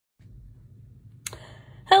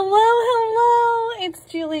Hello, hello, it's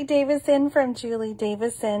Julie Davison from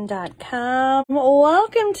juliedavison.com.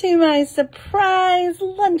 Welcome to my surprise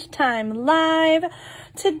lunchtime live.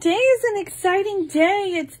 Today is an exciting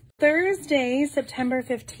day. It's Thursday, September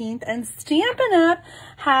 15th, and Stampin' Up!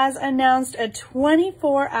 Has announced a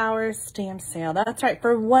 24-hour stamp sale. That's right,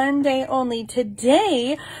 for one day only.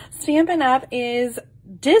 Today, Stampin' Up! Is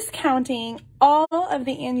discounting all of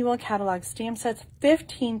the annual catalog stamp sets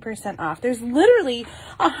 15% off. There's literally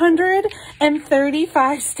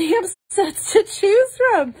 135 stamp sets to choose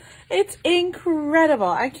from. It's incredible.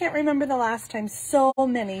 I can't remember the last time so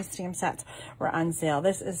many stamp sets were on sale.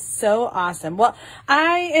 This is so awesome. Well,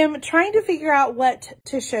 I am trying to figure out what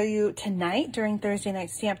to show you tonight during Thursday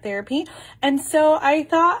night stamp therapy. And so I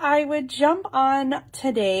thought I would jump on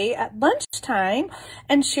today at lunchtime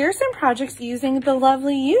and share some projects using the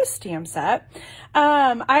Lovely You stamp set.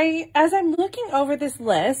 As I'm looking over this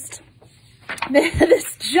list,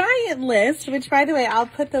 this giant list, which by the way, I'll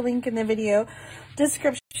put the link in the video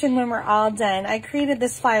description when we're all done. I created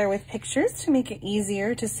this flyer with pictures to make it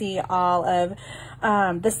easier to see all of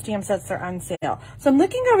the stamp sets that are on sale. So I'm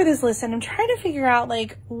looking over this list and I'm trying to figure out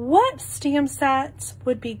like what stamp sets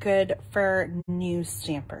would be good for new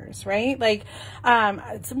stampers, right? Like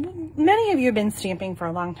many of you have been stamping for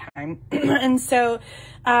a long time and so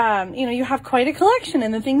you know, you have quite a collection,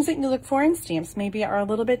 and the things that you look for in stamps maybe are a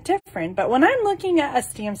little bit different. But when I'm looking at a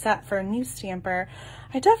stamp set for a new stamper,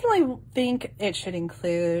 I definitely think it should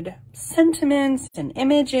include sentiments and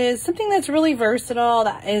images, something that's really versatile,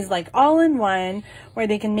 that is like all in one, where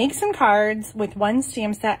they can make some cards with one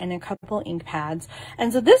stamp set and a couple ink pads.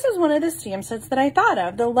 And so this is one of the stamp sets that I thought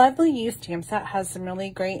of. The Lovely You stamp set has some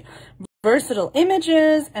really great versatile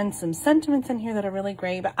images and some sentiments in here that are really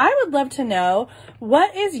great. But I would love to know,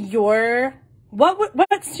 what is your what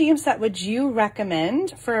stamp set would you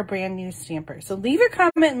recommend for a brand new stamper? So leave a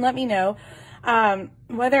comment and let me know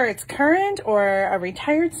whether it's current or a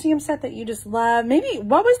retired stamp set that you just love. Maybe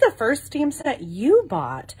what was the first stamp set you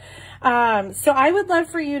bought? So I would love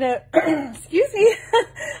for you to excuse me.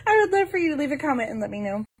 I would love for you to leave a comment and let me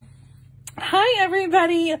know. Hi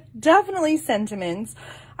everybody. Definitely sentiments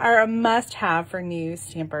are a must-have for new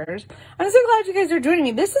stampers. I'm so glad you guys are joining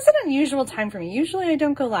me. This is an unusual time for me. Usually I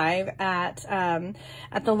don't go live at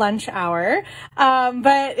the lunch hour,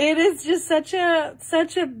 but it is just such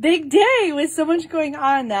a big day with so much going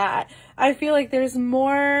on that I feel like there's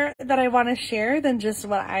more that I want to share than just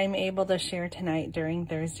what I'm able to share tonight during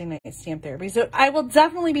Thursday night stamp therapy. So I will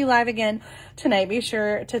definitely be live again tonight. Be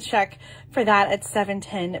sure to check for that at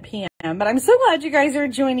 7:10 p.m. But I'm so glad you guys are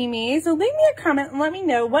joining me. So leave me a comment and let me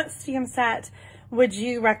know, what stamp set would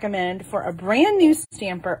you recommend for a brand new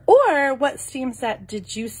stamper, or what stamp set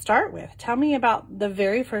did you start with? Tell me about the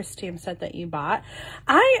very first stamp set that you bought.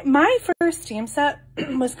 My first stamp set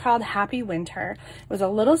was called Happy Winter. It was a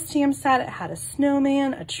little stamp set. It had a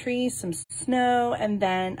snowman, a tree, some snow, and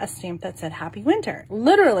then a stamp that said Happy Winter.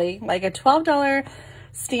 Literally like a $12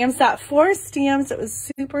 stamp set, 4 stamps. It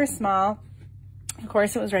was super small. Of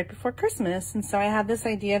course, it was right before Christmas, and so I had this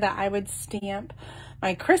idea that I would stamp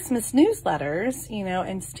my Christmas newsletters, you know,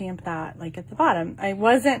 and stamp that like at the bottom. I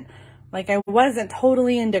wasn't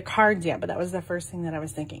totally into cards yet, but that was the first thing that I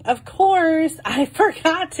was thinking. Of course, I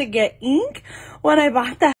forgot to get ink when I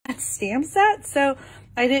bought that stamp set, so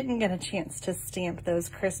I didn't get a chance to stamp those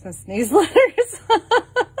Christmas newsletters.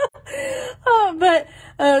 But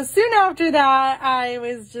soon after that, I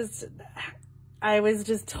was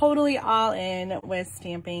just totally all in with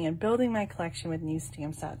stamping and building my collection with new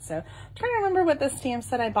stamp sets. So I'm trying to remember what the stamp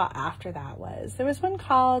set I bought after that was. There was one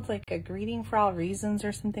called like A Greeting for All Reasons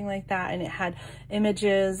or something like that, and it had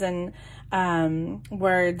images and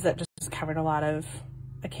words that just covered a lot of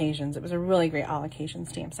occasions. It was a really great all occasion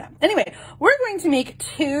stamp set. Anyway, we're going to make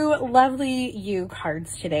 2 Lovely You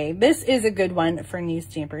cards today. This is a good one for new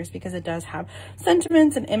stampers because it does have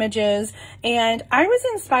sentiments and images. And I was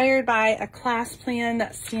inspired by a class plan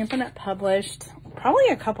that Stampin' Up! Published probably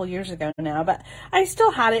a couple years ago now, but I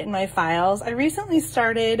still had it in my files. I recently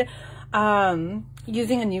started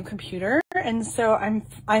using a new computer, and so I'm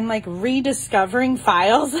like rediscovering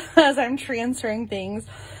files as I'm transferring things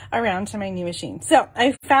around to my new machine. So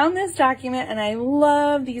I found this document and I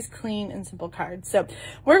love these clean and simple cards. So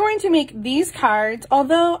we're going to make these cards,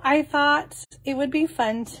 although I thought it would be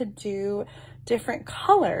fun to do different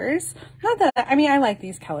colors. Not that, I mean, I like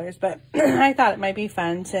these colors, but I thought it might be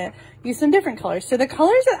fun to use some different colors. So the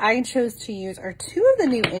colors that I chose to use are 2 of the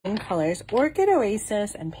new in colors, Orchid,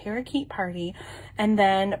 Oasis, and Parakeet Party, and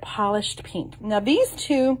then Polished Pink. Now these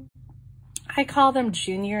 2, I call them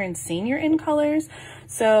junior and senior in colors.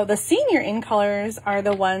 So the senior in colors are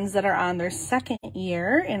the ones that are on their second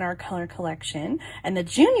year in our color collection, and the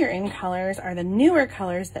junior in colors are the newer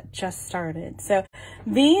colors that just started. So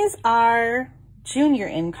these are junior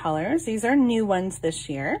in colors. These are new ones this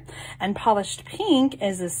year, and polished pink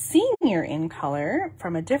is a senior in color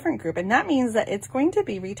from a different group, and that means that it's going to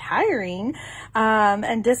be retiring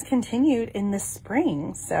and discontinued in the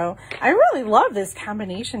spring. So I really love this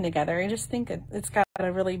combination together. I just think it's got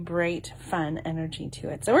a really bright, fun energy to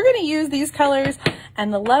it. So we're going to use these colors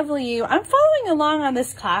and the lovely you. I'm following along on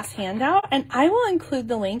this class handout, and I will include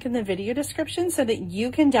the link in the video description so that you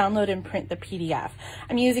can download and print the PDF.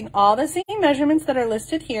 I'm using all the same measurements that are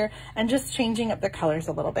listed here and just changing up the colors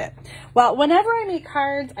a little bit. Well, whenever I make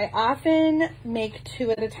cards, I often make 2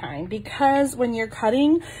 at a time, because when you're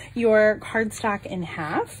cutting your cardstock in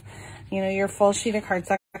half, you know, your full sheet of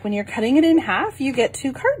cardstock, when you're cutting it in half, you get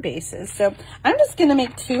 2 card bases. So I'm just going to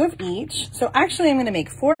make 2 of each. So actually I'm going to make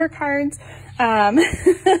 4 cards,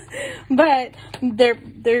 but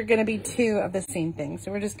they're going to be 2 of the same thing.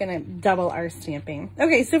 So we're just going to double our stamping.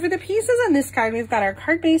 Okay, so for the pieces on this card, we've got our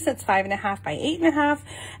card base that's 5.5 by 8.5,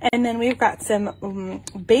 and then we've got some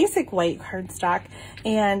basic white cardstock,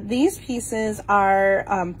 and these pieces are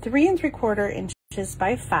 3 3/4 inches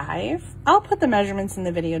by 5. I'll put the measurements in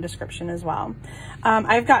the video description as well.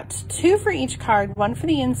 I've got 2 for each card, 1 for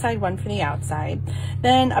the inside, 1 for the outside.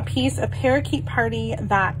 Then a piece of Parakeet Party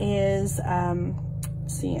that is,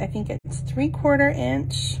 let's see, I think it's 3/4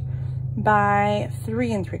 inch by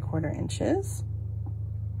 3 3/4 inches.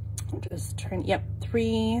 I'm just trying, yep,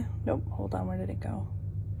 3, nope, hold on, where did it go?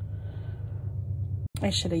 I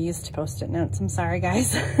should have used Post-it notes. I'm sorry,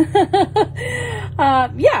 guys.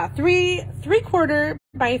 Yeah, 3 3/4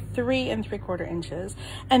 by 3 3/4 inches.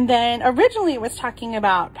 And then originally it was talking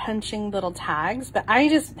about punching little tags, but I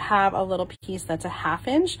just have a little piece that's 1/2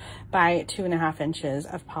 inch by 2.5 inches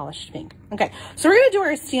of polished pink. Okay, so we're gonna do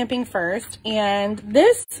our stamping first, and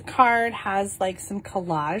this card has like some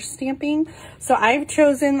collage stamping. So I've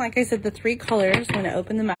chosen, like I said, the 3 colors. I'm gonna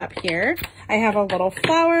open them up here. I have a little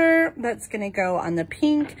flower that's gonna go on the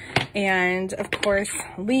pink, and of course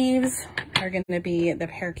leaves are gonna be the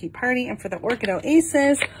Parakeet Party, and for the Orchid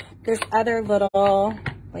Oasis, this other little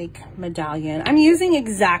like medallion. I'm using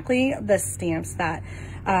exactly the stamps that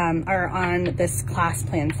are on this class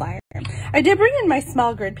plan flyer. I did bring in my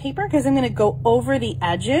small grid paper because I'm going to go over the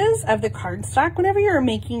edges of the cardstock. Whenever you're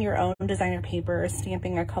making your own designer paper or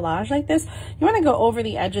stamping a collage like this, you want to go over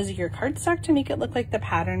the edges of your cardstock to make it look like the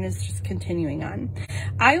pattern is just continuing on.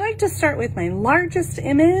 I like to start with my largest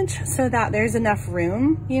image so that there's enough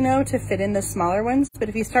room, you know, to fit in the smaller ones. But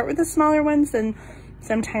if you start with the smaller ones, then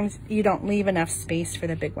sometimes you don't leave enough space for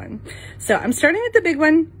the big one. So I'm starting with the big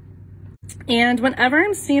one. And whenever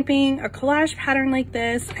I'm stamping a collage pattern like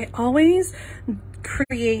this, I always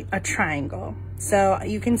create a triangle. So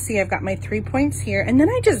you can see I've got my 3 points here, and then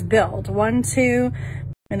I just build 1, 2,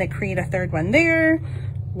 and I create a third one there,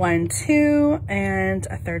 1, 2, and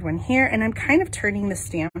a third one here. And I'm kind of turning the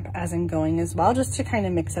stamp as I'm going as well, just to kind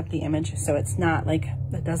of mix up the image so it's not like,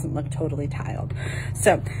 it doesn't look totally tiled.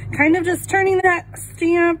 So kind of just turning that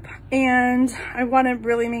stamp, and I want to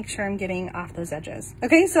really make sure I'm getting off those edges.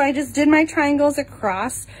 Okay, so I just did my triangles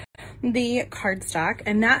across the cardstock,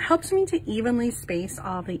 and that helps me to evenly space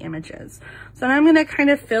all the images. So I'm going to kind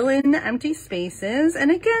of fill in the empty spaces,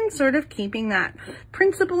 and again, sort of keeping that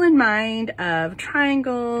principle in mind of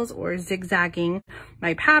triangles or zigzagging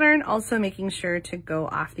my pattern, also making sure to go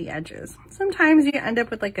off the edges. Sometimes you end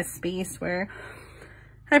up with like a space where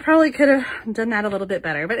I probably could have done that a little bit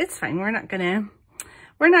better, but it's fine. We're not gonna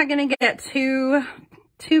get too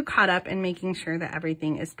caught up in making sure that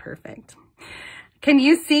everything is perfect. Can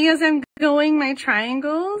you see as I'm going my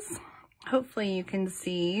triangles? Hopefully you can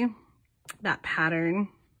see that pattern.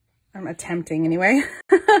 I'm attempting anyway.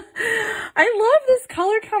 I love this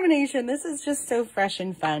color combination. This is just so fresh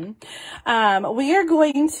and fun. We are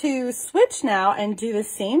going to switch now and do the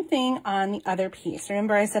same thing on the other piece.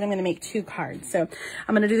 Remember I said I'm going to make 2 cards. So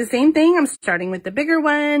I'm going to do the same thing. I'm starting with the bigger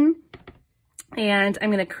one, and I'm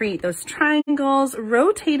going to create those triangles,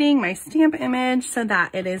 rotating my stamp image so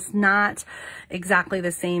that it is not exactly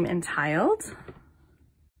the same and tiled.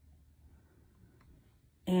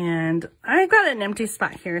 And I've got an empty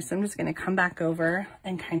spot here, so I'm just going to come back over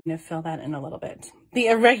and kind of fill that in a little bit. The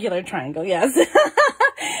irregular triangle, yes.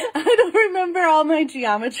 I don't remember all my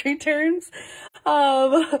geometry terms.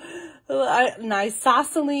 An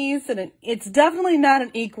isosceles, and it's definitely not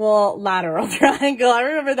an equilateral triangle. I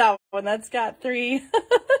remember that one. That's got 3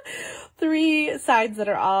 sides that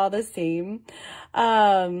are all the same.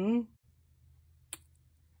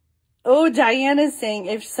 Oh, Diana's saying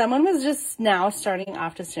if someone was just now starting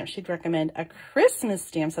off to stamp, she'd recommend a Christmas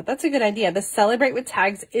stamp set. That's a good idea. The Celebrate with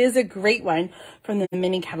Tags is a great one from the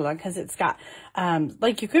mini catalog because it's got,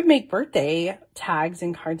 like you could make birthday tags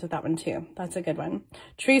and cards with that one too. That's a good one.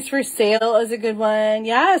 Trees for Sale is a good one.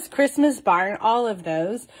 Yes, Christmas Barn, all of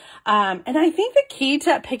those. And I think the key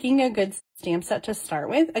to picking a good stamp set to start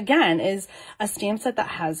with, again, is a stamp set that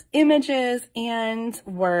has images and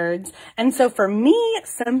words. And so for me,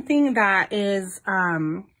 something that is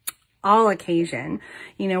all occasion,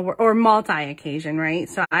 you know, or multi-occasion, right?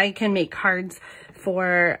 So I can make cards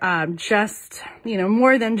for just, you know,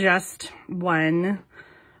 more than just one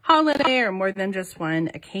holiday or more than just one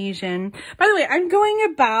occasion. By the way, I'm going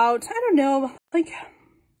about, I don't know, like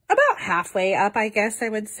about halfway up, I guess I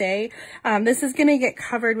would say. This is going to get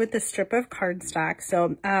covered with the strip of cardstock.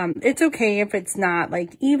 So it's okay if it's not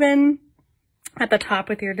like even at the top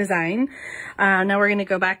with your design. Now we're going to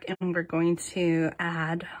go back and we're going to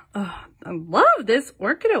add, oh, I love this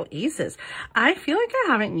Orchid Oasis. I feel like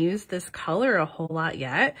I haven't used this color a whole lot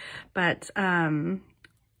yet, but I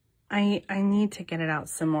need to get it out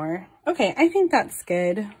some more. Okay, I think that's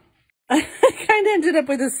good. I kind of ended up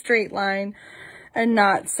with a straight line and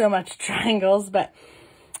not so much triangles, but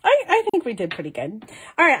I think we did pretty good.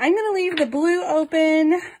 All right, I'm going to leave the blue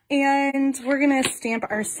open and we're going to stamp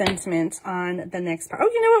our sentiment on the next part. Oh,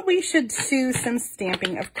 you know what? We should do some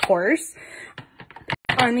stamping, of course,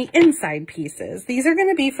 on the inside pieces. These are going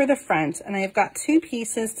to be for the front, and I've got two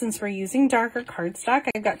pieces. Since we're using darker cardstock,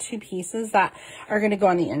 I've got two pieces that are going to go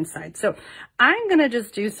on the inside. So I'm going to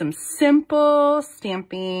just do some simple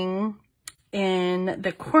stamping in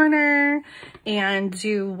the corner and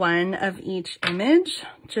do one of each image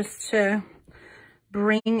just to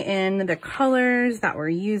bring in the colors that we're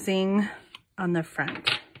using on the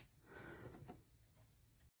front.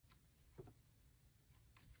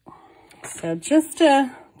 So just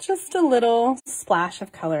a little splash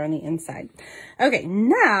of color on the inside. Okay,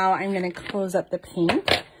 now I'm going to close up the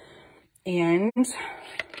pink and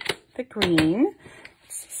the green.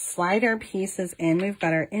 Slide our pieces in. We've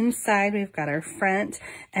got our inside, we've got our front,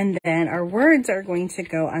 and then our words are going to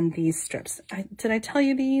go on these strips. Did I tell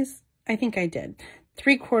you these? I think I did.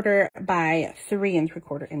 3/4 by 3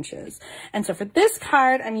 3/4 inches. And so for this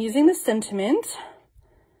card, I'm using the sentiment,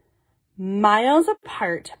 miles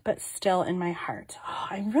apart, but still in my heart. Oh,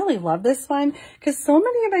 I really love this one because so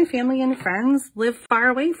many of my family and friends live far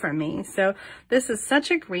away from me. So this is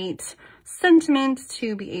such a great sentiment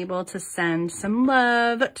to be able to send some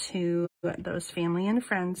love to those family and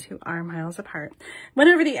friends who are miles apart.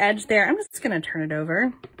 Went over the edge there. I'm just going to turn it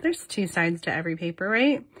over. There's two sides to every paper,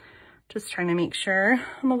 right? Just trying to make sure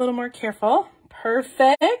I'm a little more careful.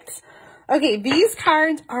 Perfect. Okay, these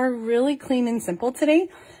cards are really clean and simple today.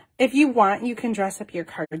 If you want, you can dress up your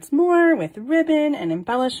cards more with ribbon and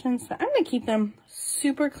embellishments, but I'm going to keep them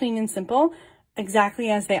super clean and simple,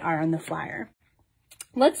 exactly as they are on the flyer.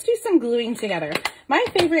 Let's do some gluing together. My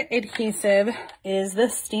favorite adhesive is the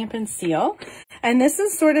Stampin' Seal, and this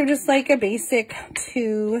is sort of just like a basic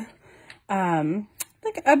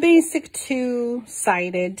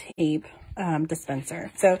two-sided tape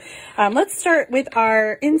dispenser. So let's start with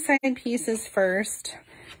our inside pieces first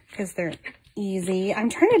because they're easy. I'm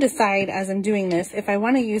trying to decide as I'm doing this if I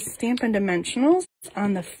want to use Stampin' Dimensionals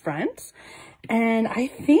on the front, and I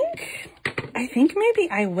think maybe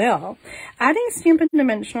I will. Adding Stampin'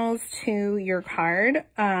 Dimensionals to your card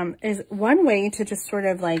is one way to just sort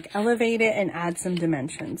of like elevate it and add some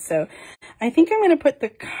dimensions. So I think I'm going to put the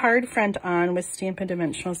card front on with Stampin'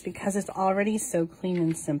 Dimensionals because it's already so clean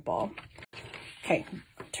and simple. Okay,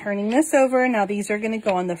 turning this over. Now these are going to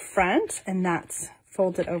go on the front, and that's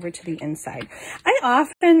folded over to the inside. I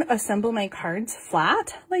often assemble my cards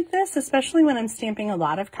flat like this, especially when I'm stamping a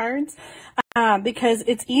lot of cards, because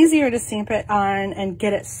it's easier to stamp it on and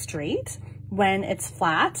get it straight when it's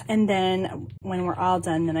flat. And then when we're all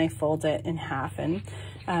done, then I fold it in half and,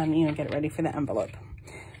 you know, get it ready for the envelope.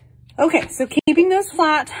 Okay, so keeping those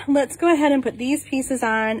flat, let's go ahead and put these pieces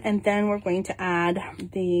on, and then we're going to add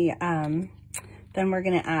the,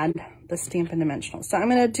 Stampin' Dimensionals. So I'm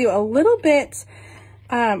going to do a little bit.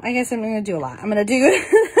 I guess I'm going to do a lot. I'm going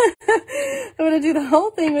to do the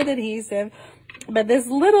whole thing with adhesive, but this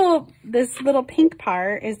little pink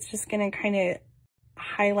part is just going to kind of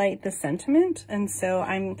highlight the sentiment. And so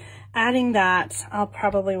I'm adding that. I'll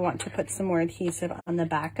probably want to put some more adhesive on the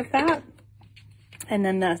back of that. And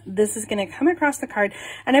then this is going to come across the card.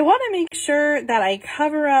 And I want to make sure that I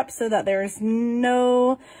cover up so that there's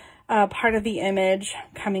no part of the image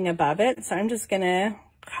coming above it. So I'm just going to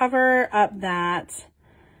cover up that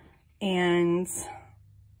and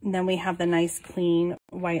And then we have the nice clean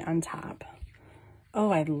white on top. Oh,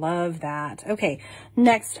 I love that. Okay,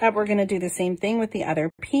 next up, we're gonna do the same thing with the other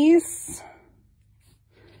piece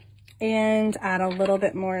and add a little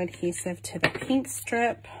bit more adhesive to the pink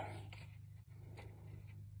strip.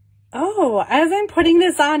 Oh, as I'm putting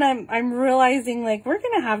this on, I'm realizing like we're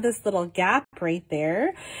gonna have this little gap right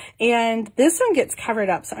there, and this one gets covered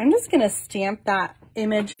up. So I'm just gonna stamp that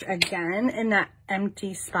image again in that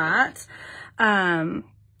empty spot,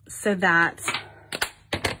 so that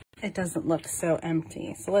it doesn't look so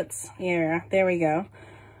empty. So let's, yeah, there we go.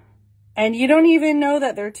 And you don't even know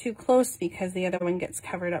that they're too close because the other one gets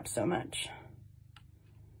covered up so much.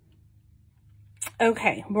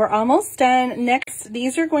 Okay, we're almost done. Next,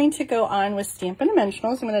 these are going to go on with Stampin'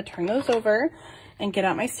 Dimensionals. I'm going to turn those over and get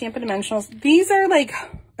out my Stampin' Dimensionals. These are like,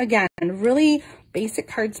 again, really basic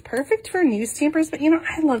cards, perfect for new stampers, but you know,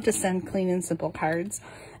 I love to send clean and simple cards.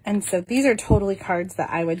 And so these are totally cards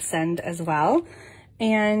that I would send as well.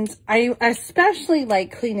 And I especially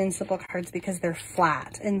like clean and simple cards because they're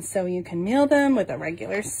flat. And so you can mail them with a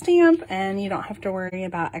regular stamp and you don't have to worry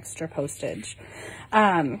about extra postage.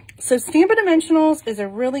 So Stampin' Dimensionals is a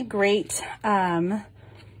really great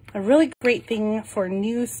thing for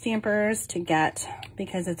new stampers to get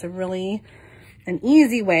because it's an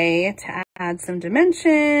easy way to add some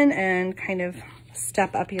dimension and kind of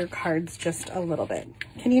step up your cards just a little bit.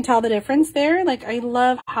 Can you tell the difference there? Like, I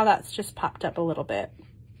love how that's just popped up a little bit.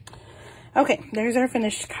 Okay, there's our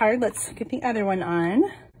finished card. Let's get the other one on.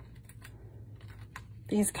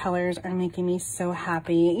 These colors are making me so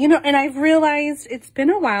happy. You know, and I've realized it's been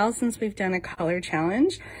a while since we've done a color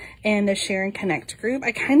challenge in the Share and Connect group.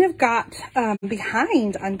 I kind of got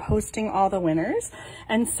behind on posting all the winners.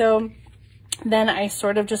 And so then I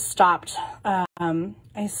sort of just stopped,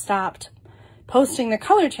 I stopped posting the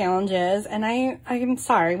color challenges, and I'm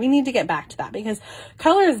sorry, we need to get back to that because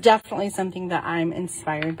color is definitely something that I'm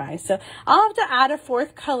inspired by. So I'll have to add a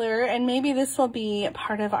fourth color, and maybe this will be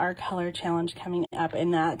part of our color challenge coming up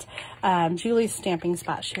in that Julie's Stamping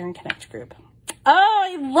Spot Share and Connect group. Oh,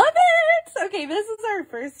 I love it. Okay, this is our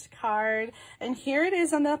first card, and here it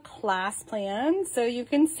is on the class plan. So you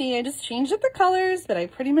can see I just changed up the colors, but I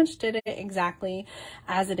pretty much did it exactly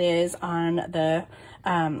as it is on the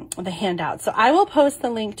handout. So I will post the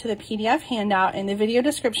link to the PDF handout in the video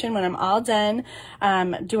description when I'm all done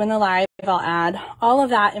doing the live. I'll add all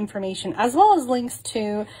of that information as well as links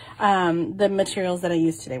to the materials that I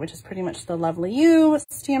used today, which is pretty much the Lovely You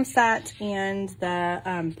stamp set and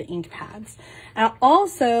the ink pads. I'll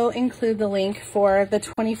also include the link for the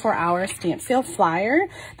 24-hour stamp sale flyer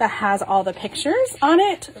that has all the pictures on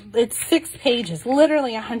it. It's 6 pages,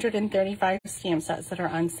 literally 135 stamp sets that are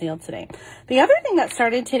on sale today. The other thing that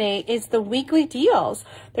started today is the weekly deals.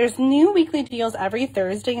 There's new weekly deals every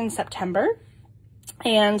Thursday in September.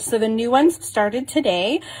 And so the new ones started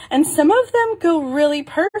today, and some of them go really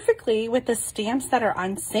perfectly with the stamps that are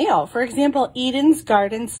on sale. For example, Eden's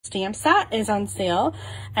Garden stamp set is on sale,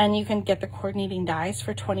 and you can get the coordinating dies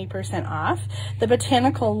for 20% off. The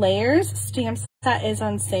Botanical Layers stamp set is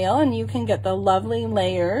on sale, and you can get the Lovely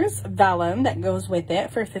Layers vellum that goes with it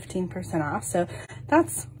for 15% off. So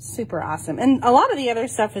that's super awesome. And a lot of the other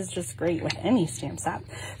stuff is just great with any stamp set.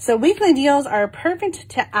 So weekly deals are perfect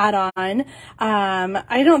to add on.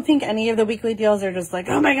 I don't think any of the weekly deals are just like,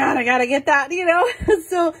 oh my God, I gotta get that, you know?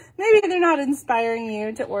 So maybe they're not inspiring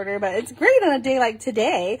you to order, but it's great on a day like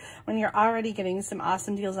today when you're already getting some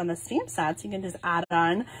awesome deals on the stamp sets. You can just add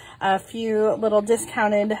on a few little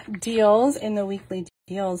discounted deals in the weekly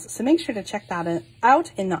deals. So make sure to check that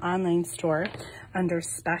out in the online store under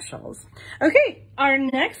specials. Okay, our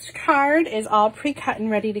next card is all pre-cut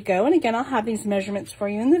and ready to go. And again, I'll have these measurements for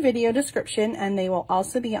you in the video description, and they will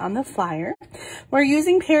also be on the flyer. We're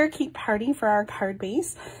using Parakeet Party for our card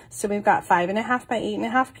base. So we've got 5.5 by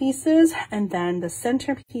 8.5 pieces, and then the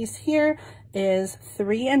center piece here is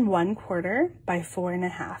 3 1/4 by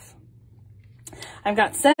 4.5. I've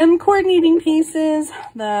got some coordinating pieces.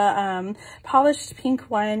 The polished pink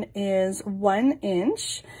one is 1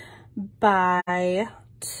 inch by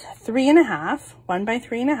 3.5, 1 by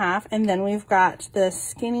 3.5, and then we've got the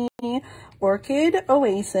skinny Orchid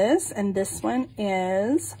Oasis, and this one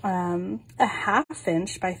is a 1/2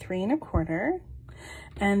 inch by 3 1/4,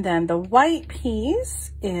 and then the white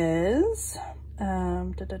piece is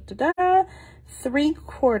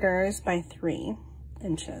 3/4 by 3.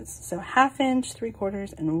 inches. So 1/2 inch,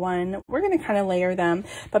 3/4, and 1. We're going to kind of layer them.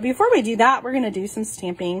 But before we do that, we're going to do some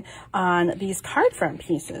stamping on these card front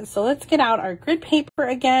pieces. So let's get out our grid paper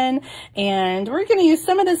again, and we're going to use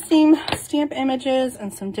some of the same stamp images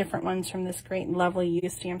and some different ones from this great and lovely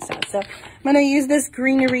used stamp set. So I'm going to use this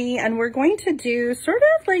greenery, and we're going to do sort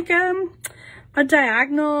of like a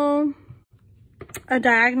diagonal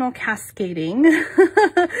cascading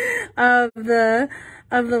of the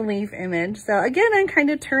leaf image. So again, I'm kind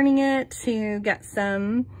of turning it to get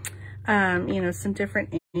some, you know, some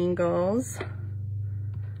different angles.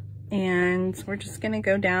 And we're just going to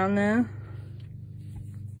go down the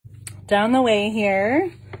way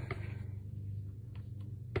here.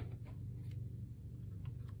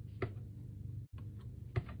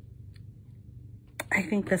 I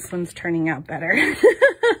think this one's turning out better.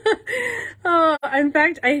 Oh, in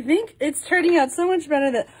fact, I think it's turning out so much better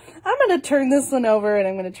that I'm going to turn this one over and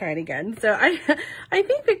I'm going to try it again. So I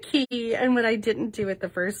think the key, and what I didn't do with the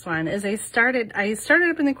first one, is I started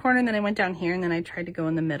up in the corner, and then I went down here, and then I tried to go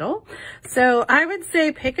in the middle. So I would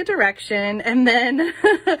say pick a direction and then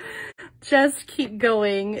just keep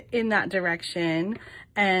going in that direction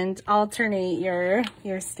and alternate your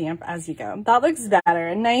stamp as you go. That looks better.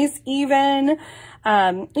 A nice even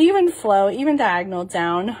flow, even diagonal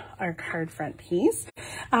down our card front piece.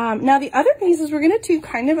 Now the other pieces, we're going to do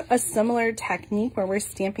kind of a similar technique where we're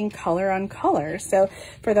stamping color on color. So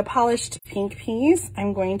for the polished pink piece,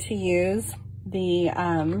 I'm going to use the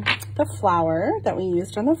flower that we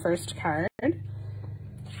used on the first card.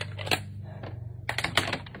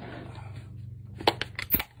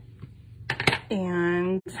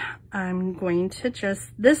 And I'm going to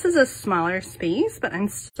this is a smaller space, but I'm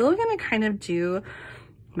still going to kind of do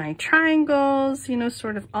my triangles, you know,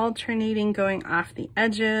 sort of alternating, going off the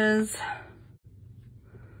edges.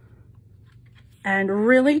 And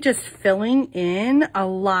really just filling in a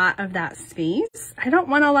lot of that space. I don't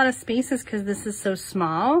want a lot of spaces because this is so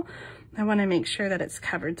small. I want to make sure that it's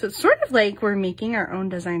covered. So it's sort of like we're making our own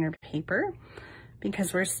designer paper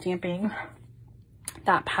because we're stamping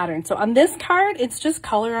that pattern. So on this card, it's just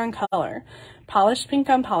color on color. Polished pink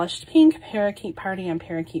on polished pink, parakeet party on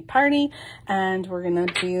parakeet party, and we're gonna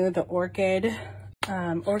do the orchid,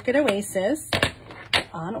 Orchid Oasis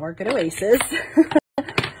on Orchid Oasis.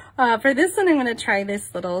 For this one, I'm gonna try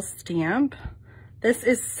this little stamp. This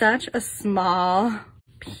is such a small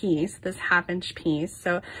piece, this 1/2 inch piece.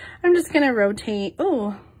 So I'm just gonna rotate,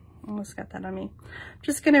 oh, almost got that on me. I'm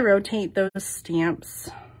just gonna rotate those stamps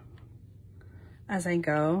as I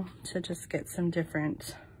go to just get some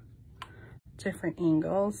different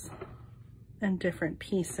angles and different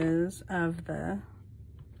pieces of the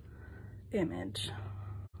image.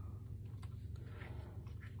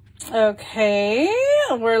 Okay,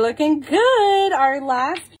 we're looking good. Our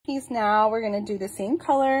last piece now, we're gonna do the same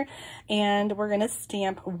color and we're gonna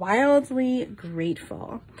stamp Wildly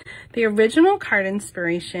Grateful. The original card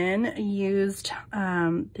inspiration used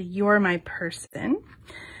the You're My Person,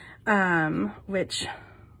 which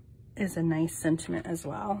is a nice sentiment as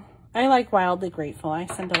well. I like Wildly Grateful. I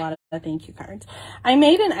send a lot of thank you cards. I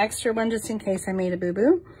made an extra one just in case I made a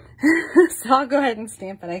boo-boo. So I'll go ahead and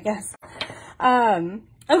stamp it, I guess.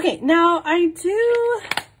 Okay, now I do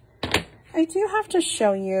have to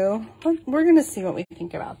show you, we're going to see what we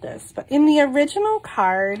think about this. But in the original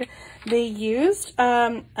card, they used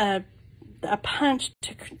a punch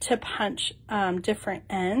to punch different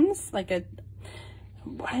ends, like a,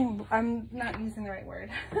 I'm not using the right word.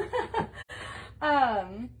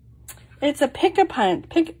 It's a pick a punch.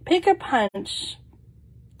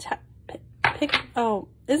 Oh,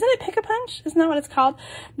 isn't it pick a punch? Isn't that what it's called?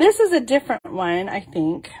 This is a different one, I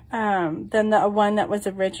think, than the one that was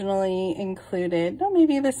originally included. Oh,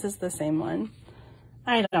 maybe this is the same one.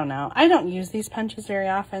 I don't know. I don't use these punches very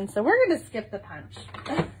often, so we're going to skip the punch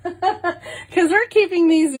because we're keeping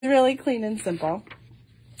these really clean and simple.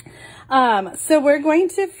 So we're going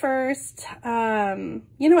to first,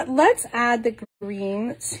 you know what, let's add the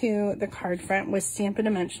green to the card front with Stampin'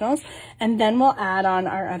 Dimensionals, and then we'll add on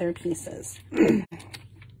our other pieces.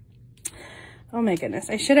 Oh my goodness,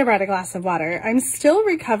 I should have brought a glass of water. I'm still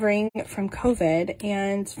recovering from COVID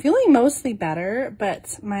and feeling mostly better,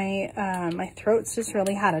 but my, my throat's just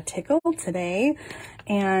really had a tickle today,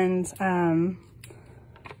 and,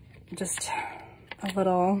 just a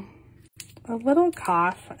little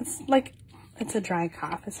cough. It's like, it's a dry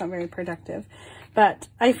cough. It's not very productive, but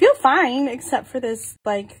I feel fine except for this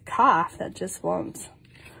like cough that just won't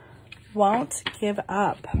give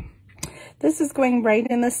up. This is going right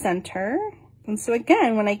in the center, And so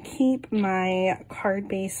again, when I keep my card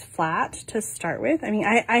base flat to start with, I mean,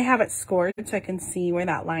 I have it scored so I can see where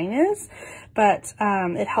that line is, but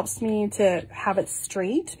it helps me to have it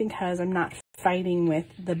straight because I'm not fighting with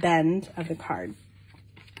the bend of the card.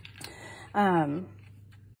 I've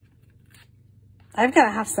got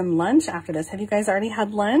to have some lunch after this. Have you guys already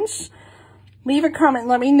had lunch? Leave a comment.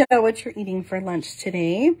 Let me know what you're eating for lunch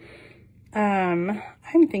today.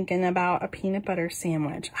 I'm thinking about a peanut butter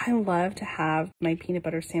sandwich. I love to have my peanut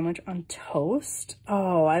butter sandwich on toast.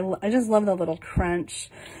 Oh, I just love the little crunch.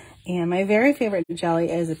 And my very favorite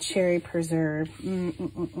jelly is a cherry preserve.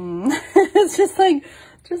 It's just like,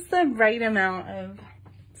 just the right amount of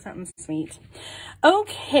something sweet.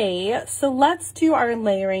 Okay, so let's do our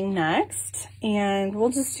layering next, and we'll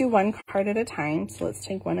just do one card at a time. So let's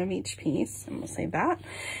take one of each piece, and we'll save that.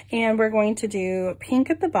 And we're going to do pink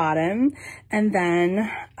at the bottom, and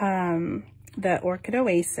then the Orchid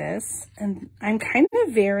Oasis, and I'm kind of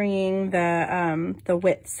varying the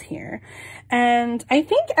widths here. And I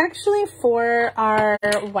think actually for our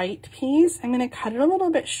white piece, I'm going to cut it a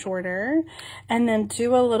little bit shorter and then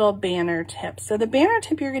do a little banner tip. So the banner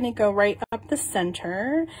tip, you're going to go right up the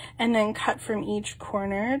center and then cut from each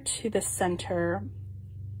corner to the center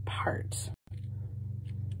part.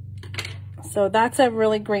 So that's a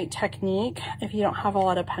really great technique. If you don't have a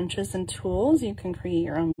lot of punches and tools, you can create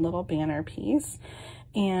your own little banner piece.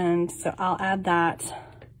 And so I'll add that.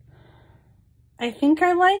 I think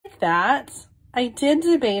I like that. I did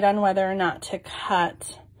debate on whether or not to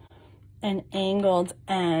cut an angled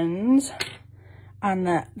end on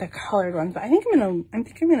the colored ones, but I think I'm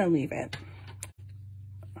gonna leave it.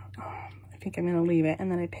 I think I'm gonna leave it,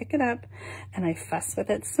 and then I pick it up and I fuss with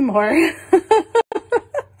it some more.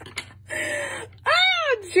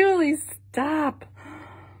 Julie, stop.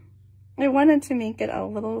 I wanted to make it a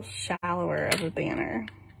little shallower of a banner.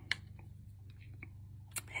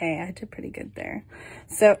 Hey, I did pretty good there.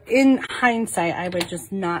 So in hindsight, I would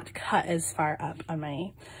just not cut as far up on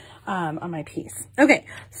my piece. Okay,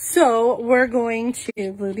 so we're going to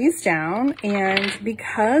glue these down, and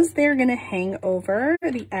because they're going to hang over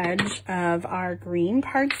the edge of our green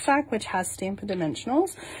cardstock, which has Stampin'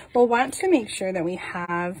 Dimensionals, we'll want to make sure that we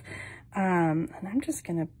have and I'm just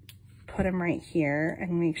going to put them right here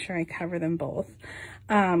and make sure I cover them both.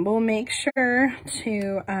 We'll make sure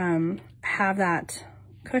to have that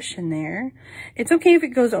cushion there. It's okay if it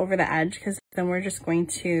goes over the edge, because then we're just going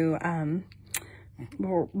to,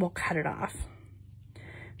 we'll cut it off.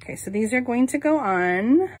 Okay, so these are going to go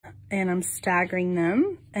on, and I'm staggering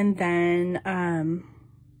them, and then I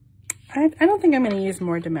don't think I'm going to use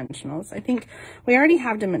more dimensionals. I think we already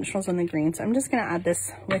have dimensionals on the green, so I'm just going to add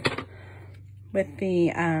this with the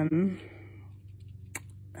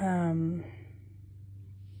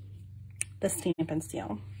Stampin'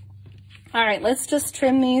 Steel. All right, let's just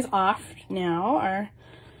trim these off now, our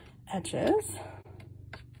edges.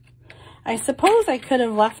 I suppose I could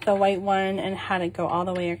have left the white one and had it go all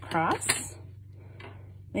the way across.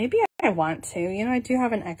 Maybe I want to. You know, I do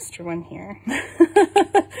have an extra one here.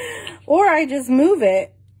 Or I just move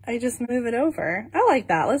it. I just move it over. I like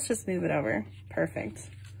that. Let's just move it over. Perfect.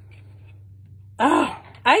 Oh,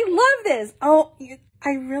 I love this. Oh,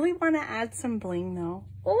 I really want to add some bling though.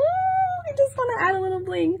 Oh, I just want to add a little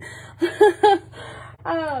bling.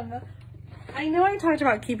 I know I talked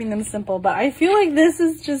about keeping them simple, but I feel like this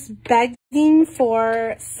is just begging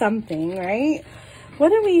for something, right? What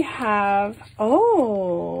do we have?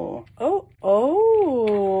 Oh,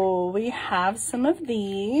 we have some of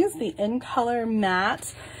these, the In Color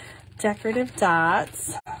Matte Decorative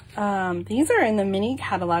Dots. These are in the mini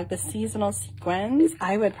catalog, the seasonal sequins.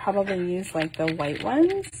 I would probably use like the white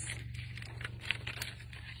ones.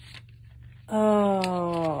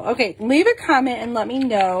 Oh, okay. Leave a comment and let me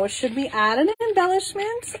know. Should we add an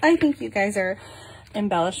embellishment? I think you guys are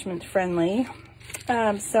embellishment friendly.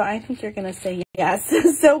 So I think you're going to say yes.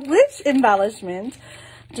 So which embellishment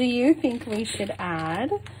do you think we should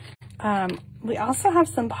add? We also have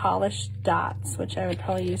some polished dots, which I would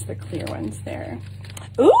probably use the clear ones there.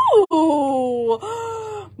 Ooh,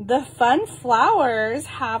 the fun flowers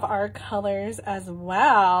have our colors as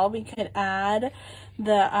well. We could add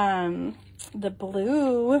the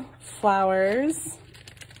blue flowers,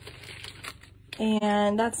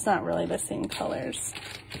 and that's not really the same colors.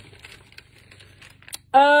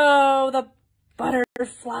 Oh, the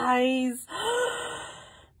butterflies.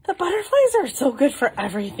 The butterflies are so good for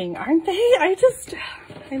everything, aren't they? I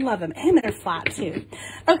love them. And they're flat too.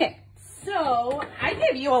 Okay, So I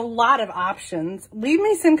give you a lot of options. Leave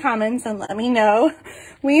me some comments and let me know.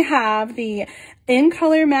 We have the in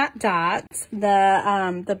color matte dots,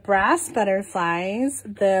 the brass butterflies,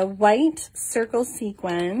 the white circle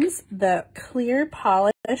sequins, the clear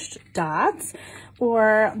polished dots,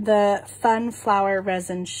 or the fun flower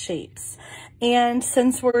resin shapes. And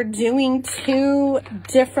since we're doing two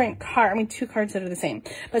different cards, I mean, two cards that are the same,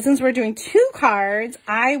 but since we're doing two cards,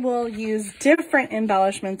 I will use different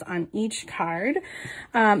embellishments on each card.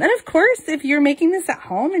 And of course, if you're making this at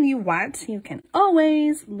home and you want, you can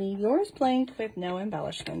always leave yours blank with no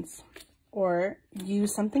embellishments or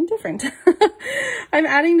use something different. I'm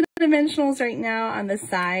adding the dimensionals right now on the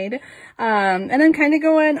side. And I'm kind of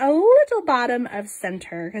going a little bottom of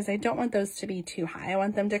center because I don't want those to be too high. I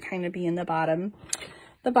want them to kind of be in the bottom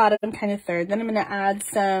kind of third. Then I'm going to add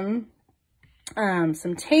some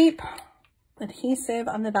tape, adhesive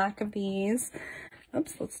on the back of these.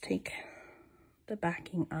 Oops, let's take the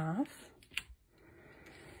backing off.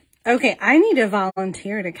 Okay, I need a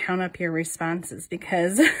volunteer to count up your responses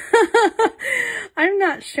because I'm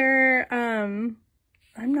not sure I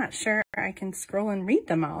can scroll and read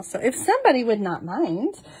them all. So if somebody would not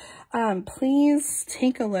mind, please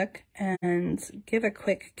take a look and give a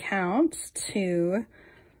quick count to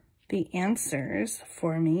the answers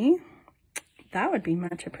for me. That would be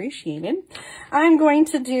much appreciated. I'm going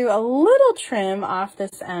to do a little trim off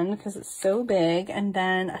this end because it's so big, and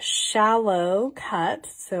then a shallow cut,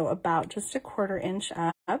 so about just a 1/4 inch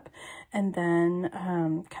up, and then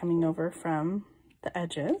coming over from the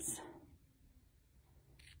edges.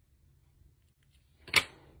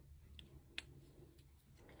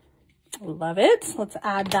 Love it. Let's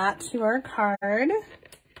add that to our card.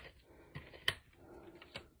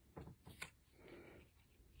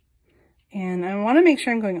 And I want to make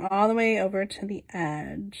sure I'm going all the way over to the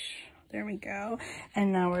edge. There we go.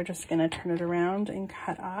 And now we're just going to turn it around and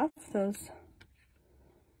cut off those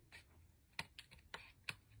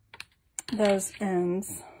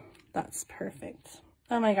ends. That's perfect.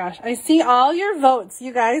 Oh my gosh. I see all your votes,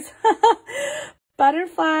 you guys.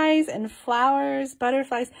 Butterflies and flowers,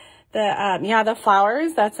 butterflies. The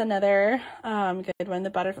flowers, that's another good one. The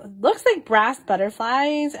butterfly looks like brass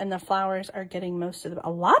butterflies, and the flowers are getting a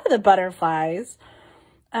lot of the butterflies.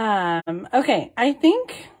 Okay, I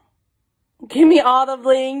think give me all the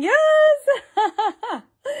bling. Yes.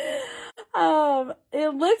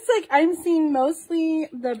 It looks like I'm seeing mostly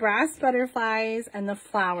the brass butterflies and the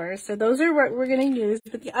flowers. So those are what we're going to use,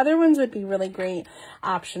 but the other ones would be really great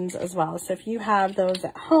options as well. So if you have those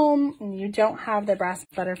at home and you don't have the brass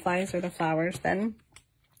butterflies or the flowers, then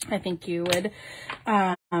I think you would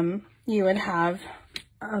have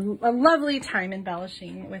a lovely time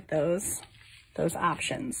embellishing with those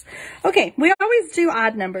options. Okay, we always do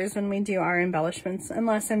odd numbers when we do our embellishments,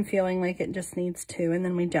 unless I'm feeling like it just needs 2, and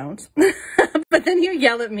then we don't. But then you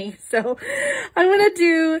yell at me. So I'm going to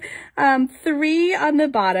do 3 on the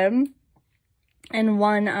bottom and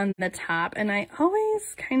 1 on the top. And I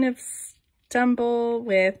always kind of stumble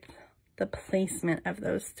with the placement of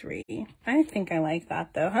those 3. I think I like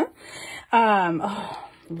that though, huh? Oh,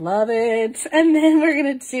 love it. And then we're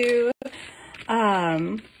going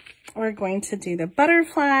to do the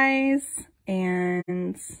butterflies,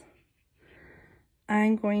 and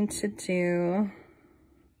I'm going to do,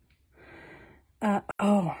 I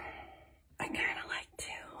kind of like 2.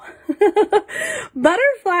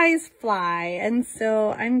 Butterflies fly, and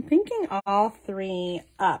so I'm thinking all 3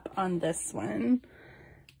 up on this one.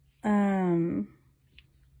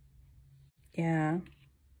 Yeah.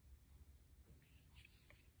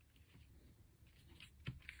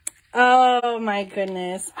 Oh my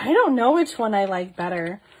goodness. I don't know which one I like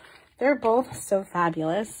better. They're both so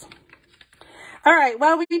fabulous. All right,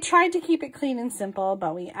 well, we tried to keep it clean and simple,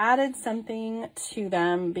 but we added something to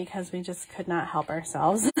them because we just could not help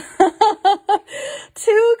ourselves.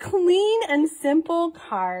 2 clean and simple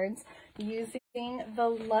cards using the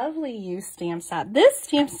lovely You stamp set. This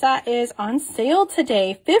stamp set is on sale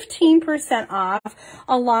today, 15% off,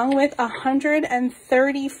 along with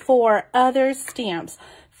 134 other stamps.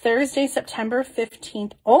 Thursday, September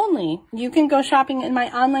 15th only. You can go shopping in my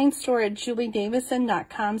online store at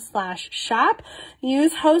juliedavison.com/shop.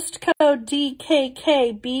 Use host code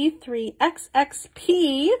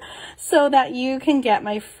DKKB3XXP so that you can get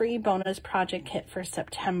my free bonus project kit for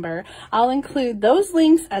September. I'll include those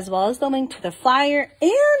links as well as the link to the flyer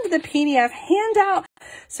and the PDF handout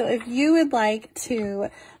So if you would like to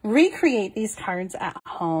recreate these cards at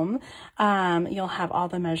home, you'll have all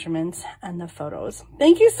the measurements and the photos.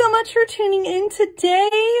 Thank you so much for tuning in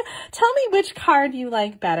today. Tell me which card you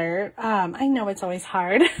like better. I know it's always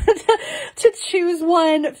hard to choose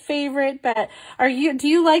one favorite, but do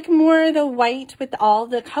you like more the white with all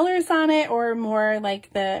the colors on it, or more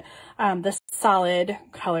like the solid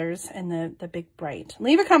colors and the big bright?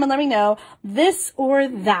 Leave a comment, let me know this or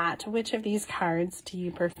that. Which of these cards do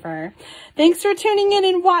you prefer? Thanks for tuning in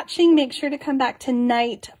and watching. Make sure to come back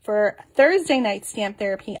tonight for Thursday night Stamp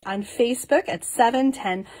Therapy on Facebook at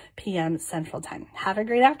 7:10 p.m. Central Time. Have a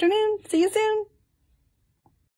great afternoon. See you soon.